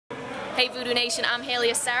Hey Voodoo Nation, I'm Hayley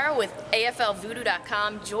Asaro with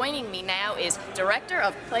AFLVoodoo.com. Joining me now is Director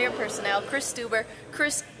of Player Personnel Chris Steuber.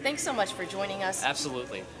 Chris, thanks so much for joining us.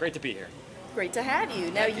 Absolutely. Great to be here. Great to have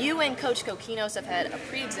you. Now, you and Coach Kokinos have had a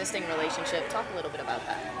pre-existing relationship. Talk a little bit about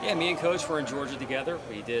that. Yeah, me and Coach were in Georgia together.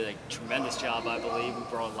 We did a tremendous job, I believe. We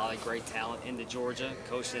brought a lot of great talent into Georgia.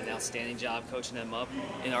 Coach did an outstanding job coaching them up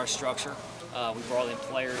in our structure. We brought in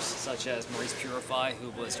players such as Maurice Purify, who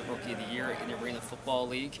was the Rookie of the Year in the Arena Football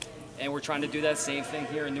League. And we're trying to do that same thing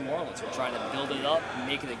here in New Orleans. We're trying to build it up,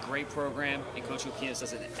 make it a great program, and Coach Kokinos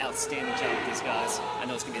does an outstanding job with these guys. I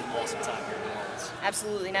know it's going to be an awesome time here in New Orleans.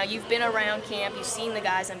 Absolutely. Now, you've been around camp, you've seen the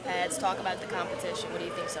guys in pads. Talk about the competition. What do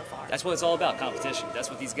you think so far? That's what it's all about, competition. That's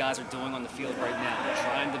what these guys are doing on the field right now. We're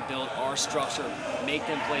trying to build our structure, make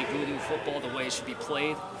them play voodoo football the way it should be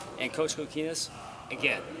played. And Coach Kokinos,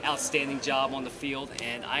 again, outstanding job on the field,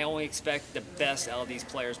 and I only expect the best out of these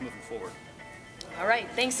players moving forward. All right,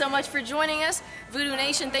 thanks so much for joining us. Voodoo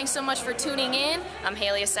Nation, thanks so much for tuning in. I'm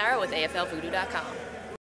Hayley Asaro with AFLVoodoo.com.